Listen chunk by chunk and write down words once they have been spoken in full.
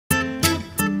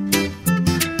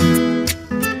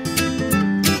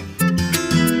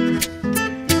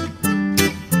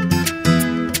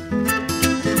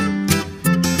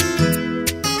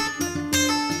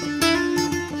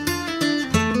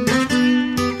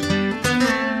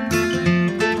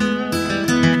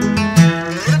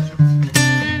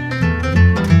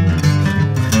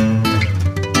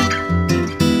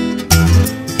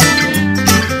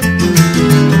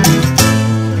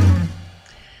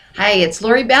Hi, it's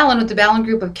Lori Ballen with the Ballen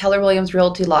Group of Keller Williams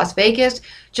Realty Las Vegas.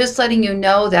 Just letting you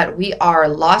know that we are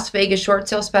Las Vegas short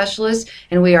sale specialists,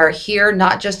 and we are here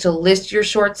not just to list your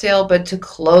short sale, but to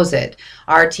close it.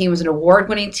 Our team is an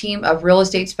award-winning team of real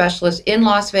estate specialists in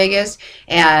Las Vegas,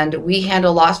 and we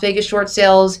handle Las Vegas short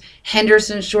sales,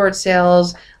 Henderson short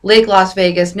sales, Lake Las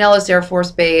Vegas, Nellis Air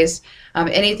Force Base,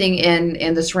 anything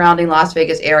in the surrounding Las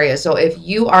Vegas area. So if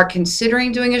you are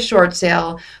considering doing a short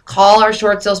sale, call our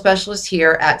short sale specialist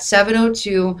here at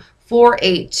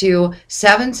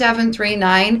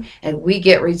 702-482-7739 and we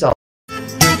get results.